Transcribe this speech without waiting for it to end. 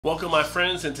Welcome my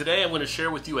friends, and today I'm going to share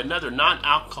with you another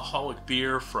non-alcoholic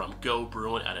beer from Go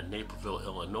Brewing out of Naperville,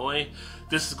 Illinois.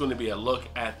 This is going to be a look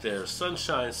at their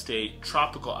Sunshine State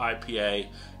Tropical IPA.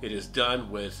 It is done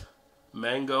with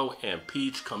mango and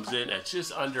peach, comes in at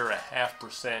just under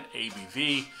 0.5%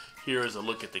 ABV. Here is a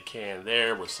look at the can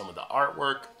there with some of the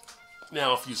artwork.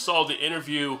 Now, if you saw the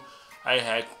interview I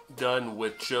had done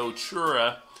with Joe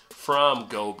Chura from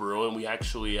Go Brewing, we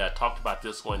actually talked about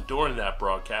this one during that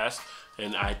broadcast.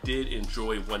 And I did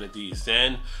enjoy one of these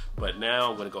then, but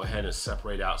now I'm going to go ahead and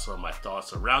separate out some of my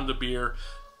thoughts around the beer.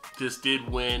 This did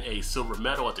win a silver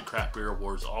medal at the Craft Beer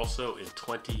Awards also in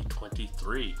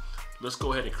 2023. Let's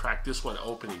go ahead and crack this one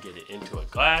open and get it into a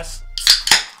glass.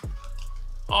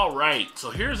 All right,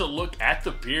 so here's a look at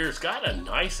the beer. It's got a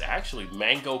nice, actually,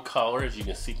 mango color. As you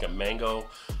can see, a mango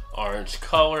orange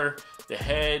color. The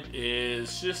head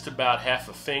is just about half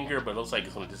a finger, but it looks like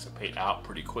it's going to dissipate out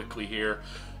pretty quickly here.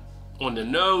 On the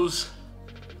nose,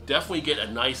 definitely get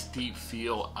a nice deep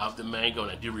feel of the mango,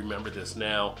 and I do remember this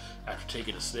now after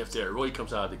taking a sniff there. It really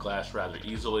comes out of the glass rather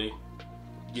easily.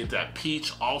 You get that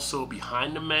peach also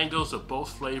behind the mango, so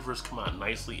both flavors come out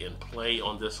nicely in play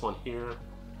on this one here.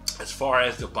 As far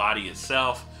as the body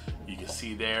itself, you can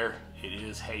see there, it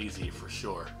is hazy for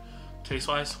sure.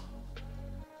 Taste-wise,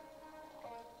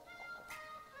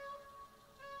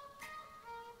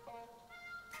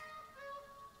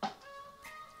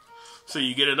 so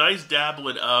you get a nice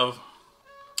dabbling of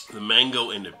the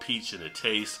mango and the peach in the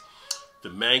taste. The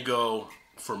mango,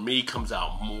 for me, comes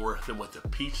out more than what the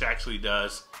peach actually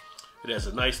does. It has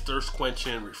a nice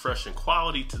thirst-quenching, refreshing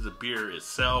quality to the beer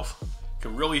itself. You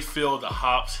can really feel the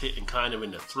hops hitting kind of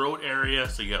in the throat area,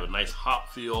 so you have a nice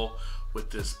hop feel with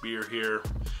this beer here.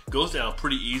 Goes down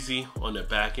pretty easy on the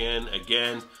back end.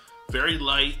 Again, very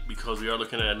light because we are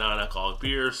looking at a non-alcoholic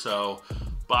beer, so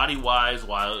body-wise,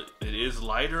 while it is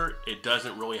lighter, it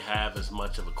doesn't really have as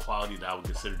much of a quality that I would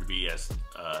consider to be as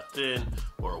thin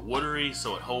or watery,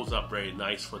 so it holds up very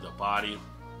nice for the body.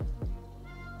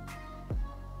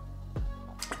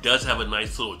 It does have a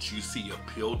nice little juicy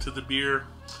appeal to the beer.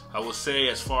 I will say,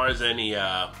 as far as any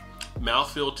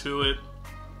mouthfeel to it,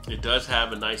 it does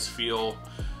have a nice feel.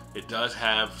 It does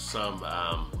have some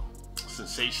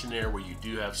sensation there where you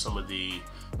do have some of the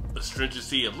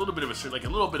astringency, a little bit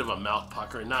of a mouth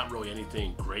pucker, and not really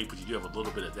anything great, but you do have a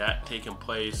little bit of that taking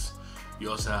place. You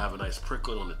also have a nice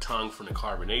prickling on the tongue from the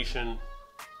carbonation,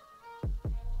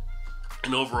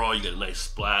 and overall you get a nice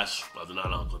splash of the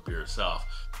non-alcoholic beer itself.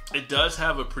 It does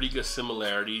have a pretty good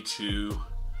similarity to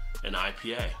an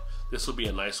IPA. This would be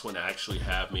a nice one to actually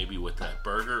have maybe with that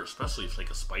burger, especially if it's like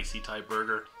a spicy type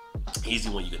burger. Easy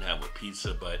one you can have with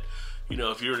pizza, but you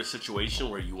know, if you're in a situation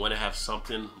where you want to have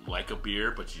something like a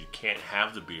beer, but you can't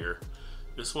have the beer,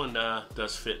 this one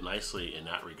does fit nicely in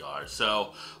that regard.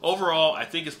 So overall, I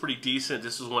think it's pretty decent.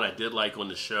 This is one I did like on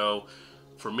the show.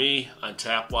 For me, on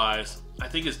tap wise, I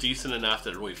think it's decent enough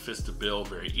that it really fits the bill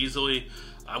very easily.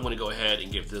 I'm going to go ahead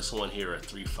and give this one here a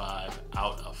 3.5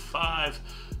 out of 5.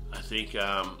 I think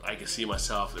I can see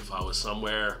myself if I was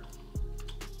somewhere,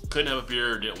 couldn't have a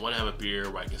beer, didn't want to have a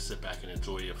beer, where I can sit back and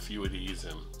enjoy a few of these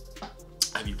and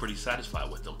I'd be pretty satisfied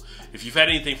with them. If you've had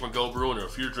anything from Go Brewing, or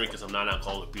if you're drinking some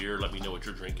non-alcoholic beer, let me know what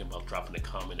you're drinking by dropping a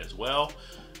comment as well.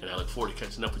 And I look forward to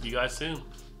catching up with you guys soon.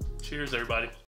 Cheers, everybody.